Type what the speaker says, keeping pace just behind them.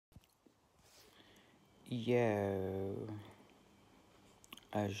Yo,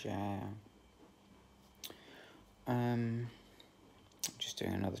 Aja. Just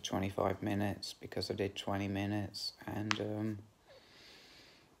doing another 25 minutes because I did 20 minutes and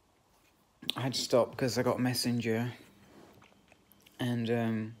I had to stop because I got a messenger and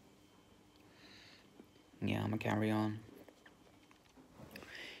yeah, I'm gonna carry on.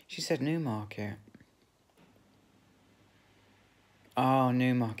 She said Newmarket. Oh,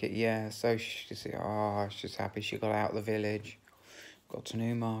 Newmarket, yeah. So she's happy she got out of the village, got to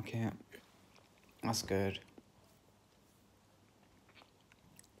Newmarket. That's good.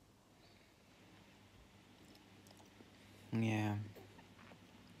 Yeah.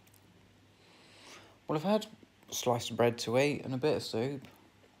 Well, I've had a slice of bread to eat and a bit of soup,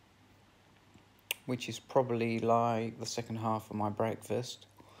 which is probably like the second half of my breakfast.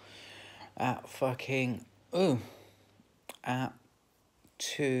 At fucking, at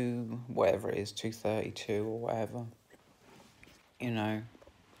 2, whatever it is, 2:32 or whatever. You know,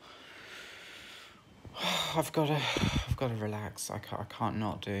 I've got to relax. I can't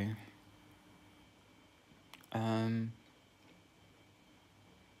not do.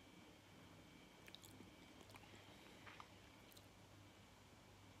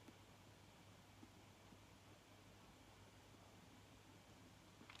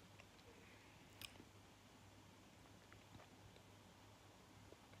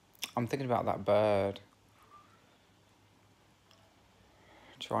 I'm thinking about that bird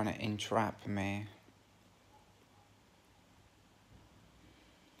trying to entrap me.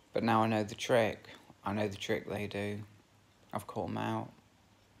 But now I know the trick. I know the trick they do. I've caught them out.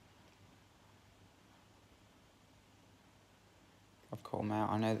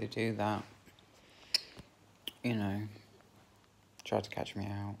 I know they do that. You know, try to catch me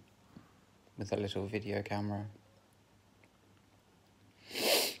out with a little video camera.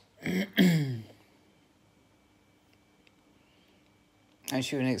 And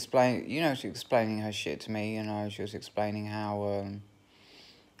she was explaining, she was explaining her shit to me, she was explaining how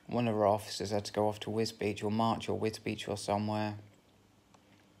one of her officers had to go off to Wisbech or March or Wisbech or somewhere,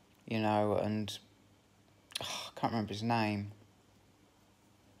 and I can't remember his name.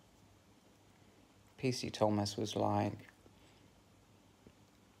 PC Thomas was like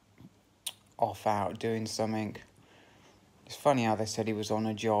off out doing something. It's funny how they said he was on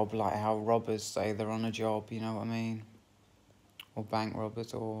a job, like how robbers say they're on a job, you know what I mean? Or bank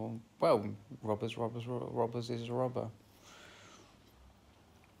robbers, or, well, robbers is a robber.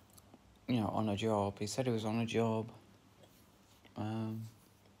 On a job. He said he was on a job. And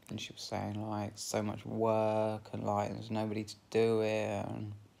she was saying, like, so much work and, like, there's nobody to do it.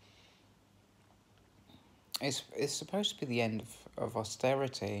 And it's supposed to be the end of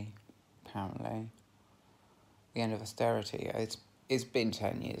austerity, apparently. The end of austerity. It's been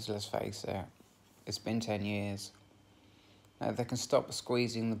 10 years, let's face it. It's been 10 years. They can stop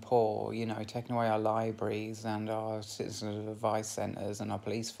squeezing the poor, taking away our libraries and our citizen advice centres and our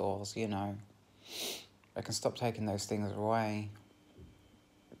police force, They can stop taking those things away.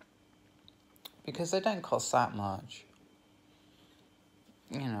 Because they don't cost that much.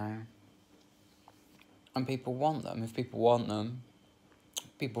 And people want them. If people want them,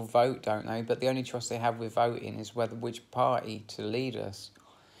 people vote, don't they? But the only choice they have with voting is which party to lead us.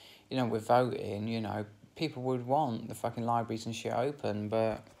 With voting, people would want the fucking libraries and shit open,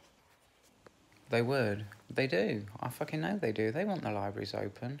 but they would. They do. I fucking know they do. They want the libraries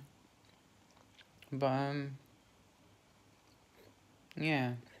open. But,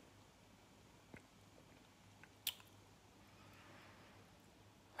 yeah.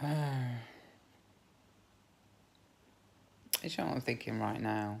 It's what I'm thinking right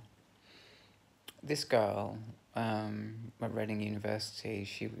now. This girl, at Reading University,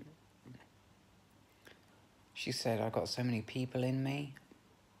 she said, I got so many people in me.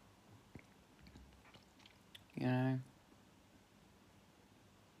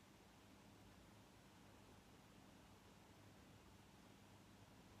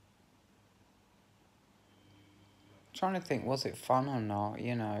 Trying to think, was it fun or not?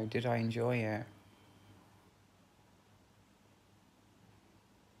 Did I enjoy it?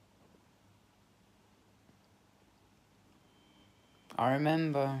 I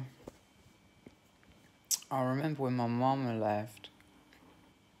remember when my mama left,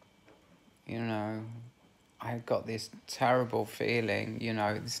 I got this terrible feeling,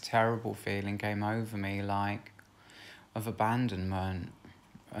 this terrible feeling came over me, like, of abandonment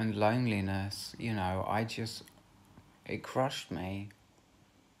and loneliness, it crushed me.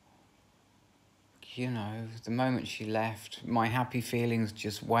 The moment she left, my happy feelings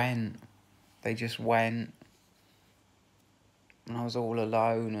just went. They just went. And I was all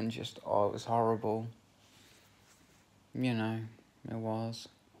alone and just, it was horrible. You know, it was.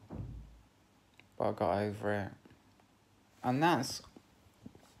 But I got over it. And that's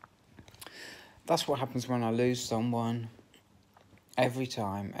what happens when I lose someone. Every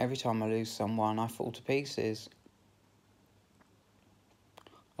time I lose someone, I fall to pieces.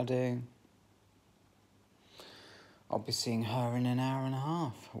 I do. I'll be seeing her in an hour and a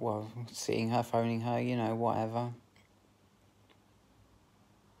half. Well, seeing her, phoning her, you know, whatever.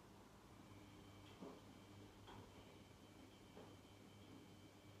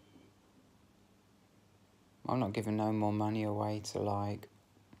 I'm not giving no more money away to, like,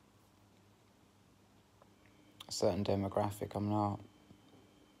 a certain demographic. I'm not.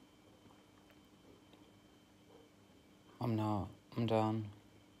 I'm done.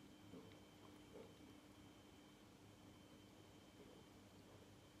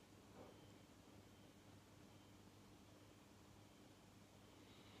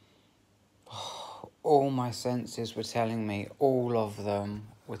 All my senses were telling me, all of them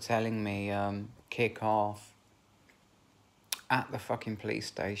were telling me, kick off. At the fucking police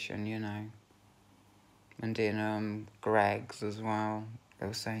station, you know. And in Greg's as well. They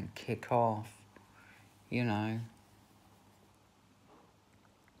were saying, kick off. You know.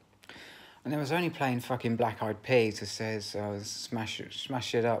 And they was only playing fucking Black Eyed Peas that says, smash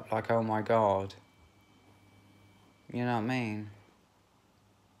it up like, oh my God. You know what I mean?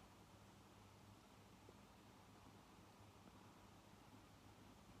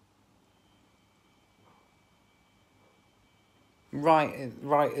 Right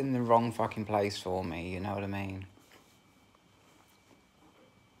in the wrong fucking place for me, you know what I mean?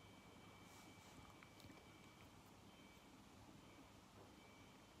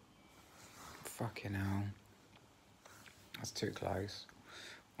 Fucking hell. That's too close.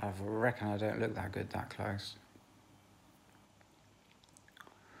 I reckon I don't look that good that close.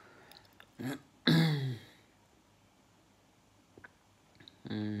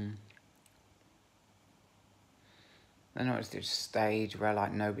 I noticed this stage where,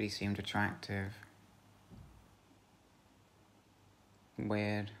 like, nobody seemed attractive.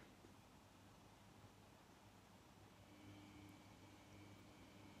 Weird.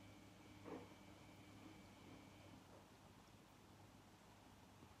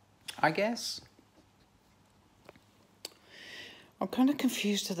 I guess. I'm kind of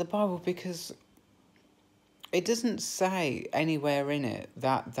confused to the Bible because it doesn't say anywhere in it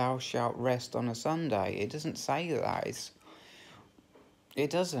that thou shalt rest on a Sunday. It doesn't say that. It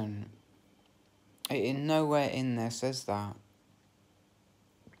doesn't. Nowhere in there says that.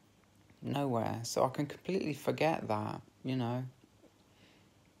 Nowhere. So I can completely forget that, you know.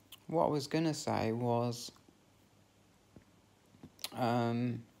 What I was going to say was,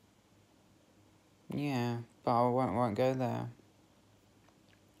 yeah, but I won't go there.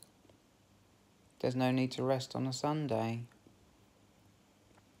 There's no need to rest on a Sunday.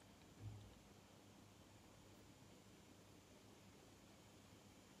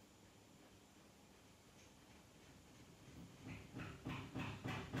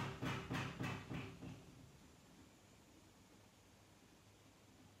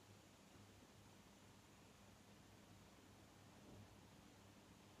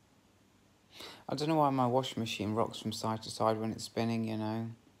 I don't know why my washing machine rocks from side to side when it's spinning, you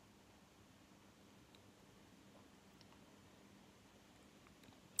know.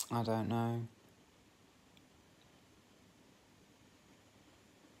 I don't know.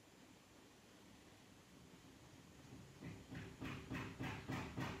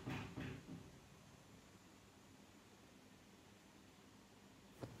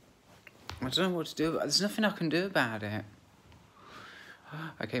 I don't know what to do. There's nothing I can do about it.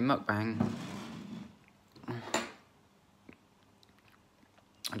 Okay, mukbang.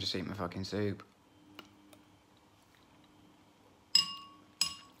 I just eat my fucking soup.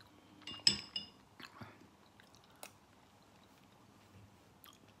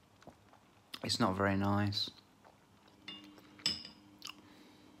 It's not very nice.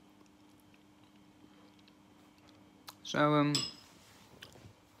 So,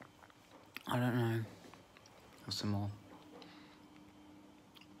 I don't know. Have some more.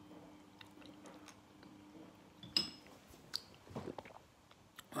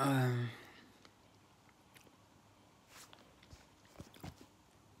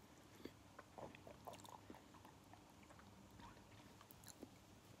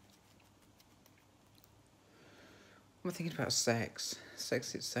 I'm thinking about sex.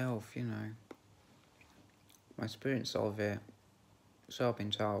 Sex itself, you know. My experience of it, so I've been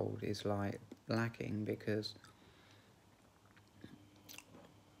told, is like lacking because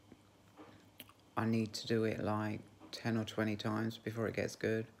I need to do it like 10 or 20 times before it gets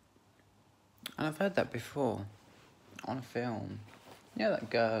good. And I've heard that before. on a film. You know that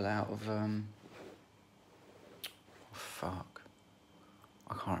girl out of, oh, fuck.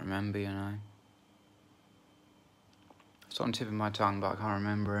 I can't remember, you know. It's on the tip of my tongue, but I can't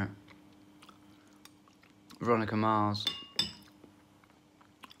remember it. Veronica Mars.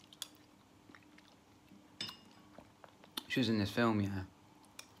 She was in this film, yeah.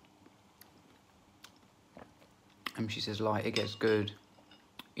 And she says, like, it gets good.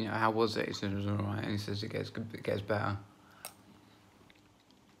 You know, how was it? He says, it was alright. And he says, it gets good, it gets better.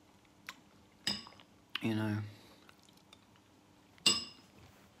 You know.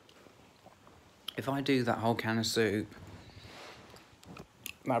 If I do that whole can of soup,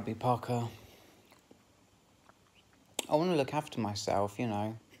 that'd be Parker. I want to look after myself, you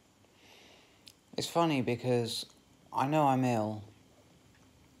know. It's funny because I know I'm ill.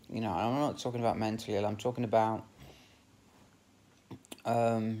 You know, I'm not talking about mentally ill. I'm talking about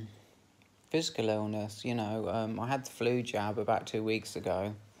physical illness, you know. I had the flu jab about 2 weeks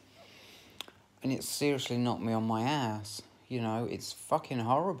ago. And it's seriously knocked me on my ass. You know, it's fucking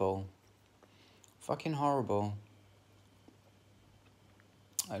horrible. Fucking horrible.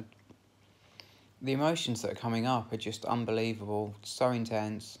 The emotions that are coming up are just unbelievable. So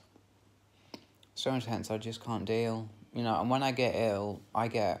intense. So intense, I just can't deal. You know, and when I get ill,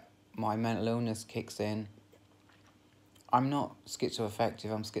 my mental illness kicks in. I'm not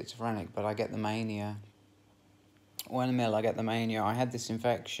schizoaffective, I'm schizophrenic, but I get the mania. When I'm ill, I get the mania. I had this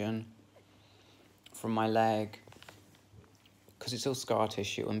infection from my leg, because it's all scar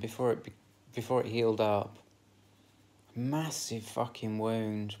tissue, and before it healed up, massive fucking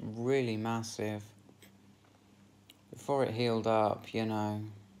wound, really massive. Before it healed up, you know,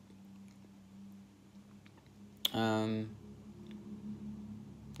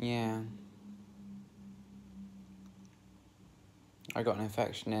 yeah, I got an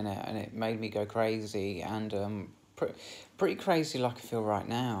infection in it, and it made me go crazy, and pretty crazy like I feel right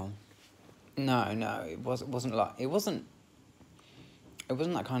now. No, it wasn't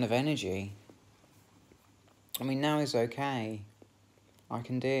that kind of energy. I mean, now it's okay. I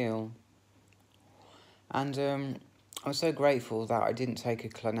can deal. And I'm so grateful that I didn't take a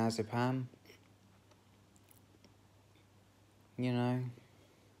clonazepam. You know,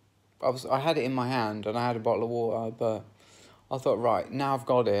 I had it in my hand and I had a bottle of water, but I thought, right, now I've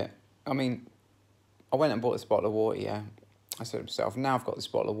got it. I mean, I went and bought this bottle of water, yeah. I said to myself, now I've got this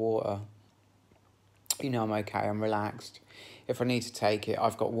bottle of water. You know, I'm okay, I'm relaxed. If I need to take it,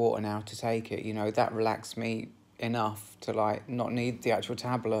 I've got water now to take it. You know, that relaxed me enough to, like, not need the actual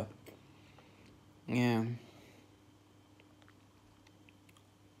tablet. Yeah.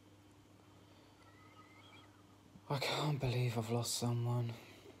 I can't believe I've lost someone.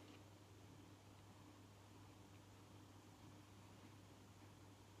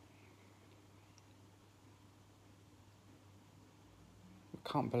 I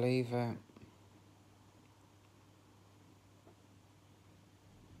can't believe it.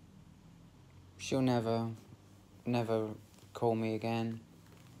 She'll never call me again.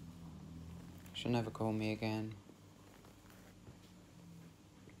 She'll never call me again.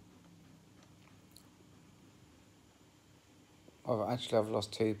 I've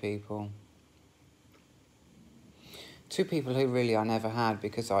lost two people. Two people who really I never had,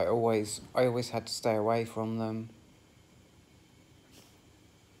 because I always had to stay away from them.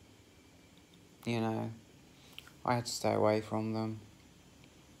 You know, I had to stay away from them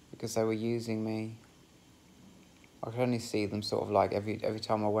because they were using me. I could only see them sort of like every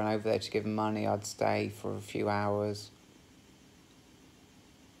time I went over there to give them money, I'd stay for a few hours.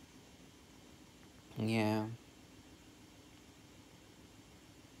 Yeah.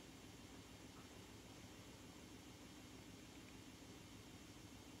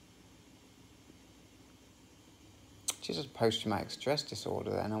 She has post-traumatic stress disorder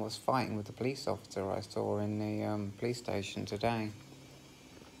then. I was fighting with the police officer I saw in the police station today.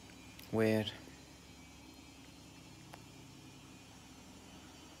 Weird.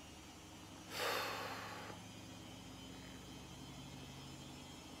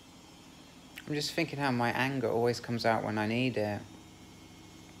 I'm just thinking how my anger always comes out when I need it.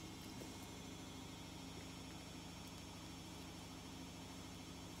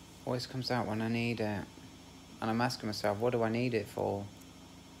 Always comes out when I need it. And I'm asking myself, what do I need it for?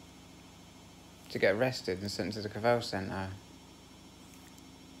 To get arrested and sent to the Cavell Centre?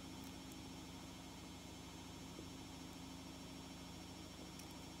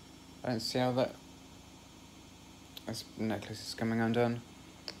 I don't see how that... This necklace is coming undone.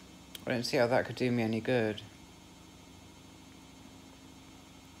 I don't see how that could do me any good.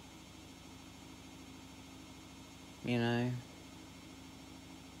 You know?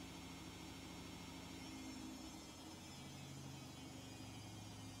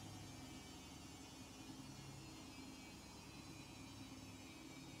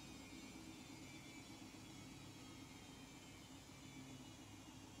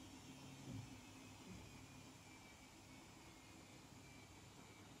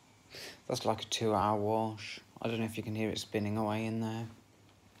 That's like a 2-hour wash. I don't know if you can hear it spinning away in there.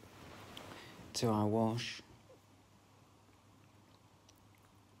 2-hour wash.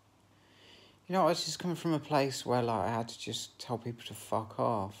 You know, I was just coming from a place where like I had to just tell people to fuck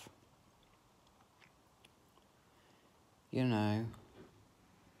off. You know.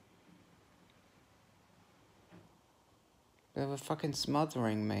 They were fucking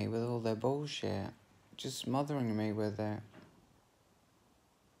smothering me with all their bullshit. Just smothering me with it.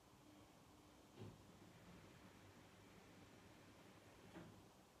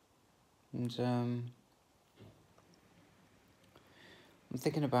 And I'm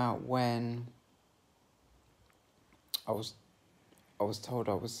thinking about when I was told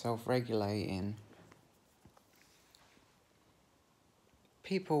I was self-regulating.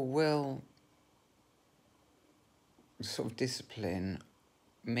 People will sort of discipline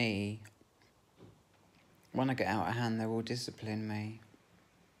me. When I get out of hand, they will discipline me.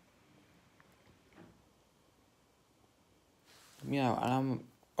 You know, and I'm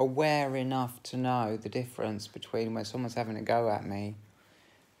aware enough to know the difference between when someone's having a go at me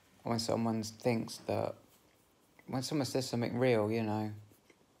and when someone thinks that, when someone says something real, you know,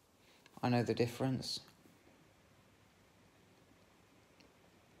 I know the difference.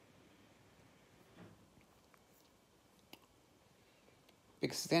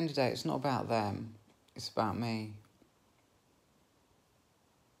 Because at the end of the day, it's not about them, it's about me.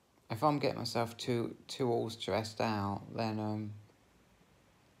 If I'm getting myself too all stressed out, then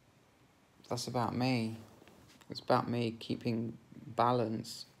that's about me. It's about me keeping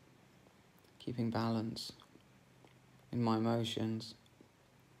balance in my emotions.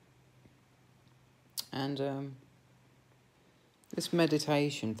 And this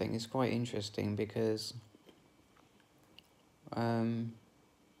meditation thing is quite interesting because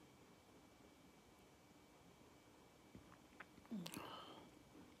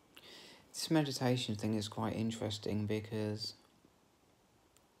this meditation thing is quite interesting because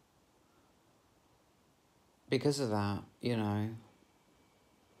of that, you know.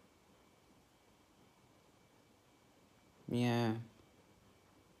 Yeah,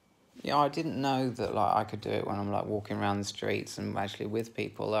 I didn't know that like I could do it when I'm like walking around the streets and actually with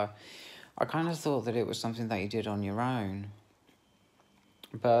people. I kind of thought that it was something that you did on your own,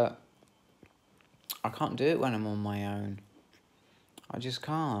 but I can't do it when I'm on my own. I just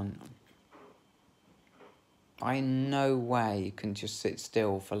can't. I in no way can just sit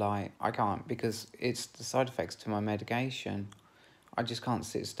still for like, I can't, because it's the side effects to my medication. I just can't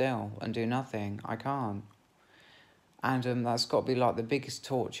sit still and do nothing. I can't. And that's got to be like the biggest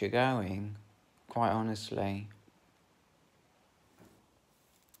torture going, quite honestly.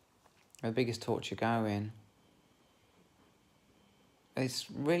 The biggest torture going. It's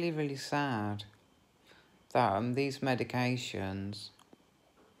really, really sad that these medications,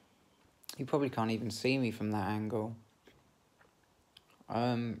 you probably can't even see me from that angle.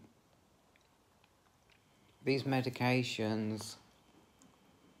 These medications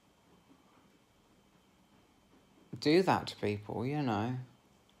do that to people, you know.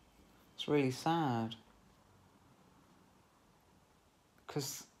 It's really sad.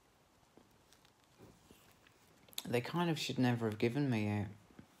 Because they kind of should never have given me it.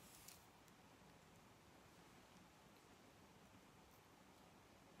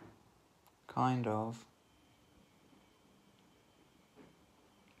 Kind of.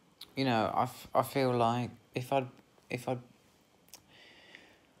 You know, I feel like if I'd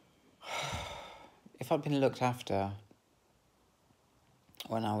been looked after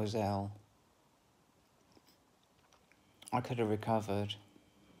when I was ill, I could have recovered.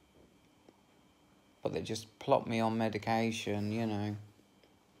 But they just plop me on medication, you know,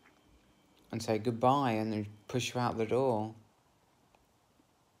 and say goodbye and then push you out the door.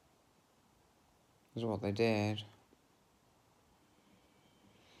 Is what they did.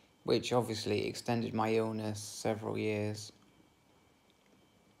 Which obviously extended my illness several years.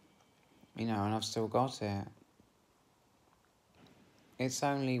 You know, and I've still got it. It's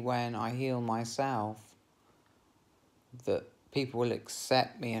only when I heal myself that people will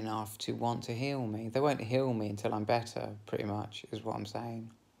accept me enough to want to heal me. They won't heal me until I'm better, pretty much, is what I'm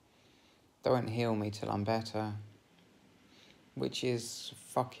saying. They won't heal me till I'm better. Which is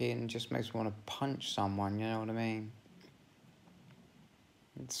fucking just makes me want to punch someone, you know what I mean?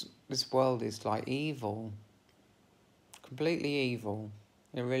 This world is like evil. Completely evil.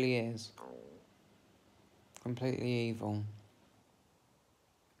 It really is. Completely evil.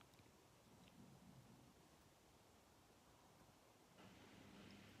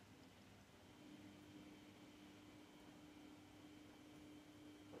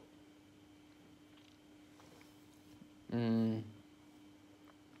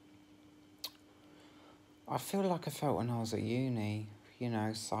 I feel like I felt when I was at uni, you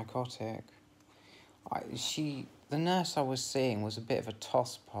know, psychotic. The nurse I was seeing was a bit of a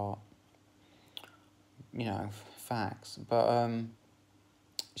tosspot, you know, facts. But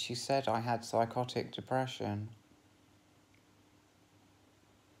she said I had psychotic depression.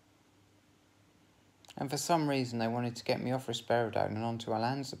 And for some reason they wanted to get me off risperidone and onto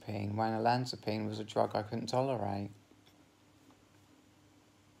olanzapine, when olanzapine was a drug I couldn't tolerate.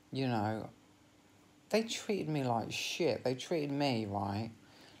 You know, they treated me like shit. They treated me, right,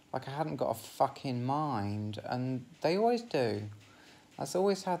 like I hadn't got a fucking mind. And they always do. That's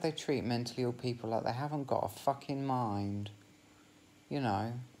always how they treat mentally ill people, like they haven't got a fucking mind. You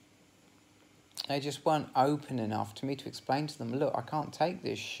know. They just weren't open enough to me to explain to them, look, I can't take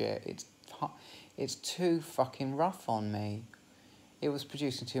this shit. It's too fucking rough on me. It was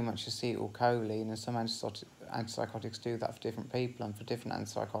producing too much acetylcholine, and some antipsychotics do that for different people, and for different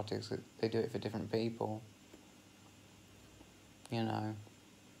antipsychotics, they do it for different people. You know.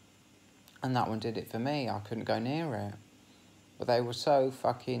 And that one did it for me. I couldn't go near it. But they were so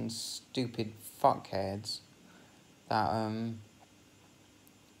fucking stupid fuckheads that,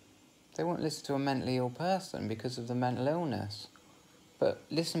 they won't listen to a mentally ill person because of the mental illness. But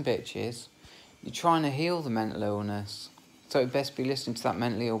listen, bitches, you're trying to heal the mental illness, so it'd best be listening to that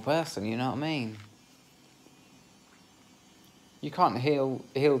mentally ill person, you know what I mean? You can't heal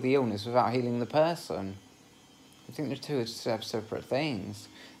the illness without healing the person. I think the two are separate things.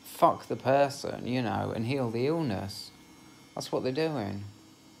 Fuck the person, you know, and heal the illness. That's what they're doing.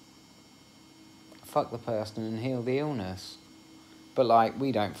 Fuck the person and heal the illness. But, like,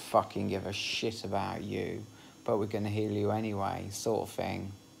 we don't fucking give a shit about you, but we're going to heal you anyway, sort of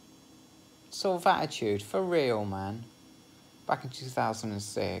thing. Sort of attitude, for real, man. Back in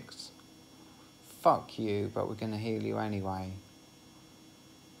 2006. Fuck you, but we're going to heal you anyway.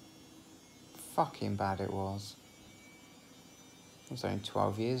 Fucking bad it was. It was only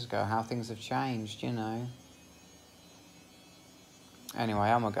 12 years ago. How things have changed, you know. Anyway,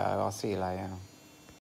 I'm going to go. I'll see you later.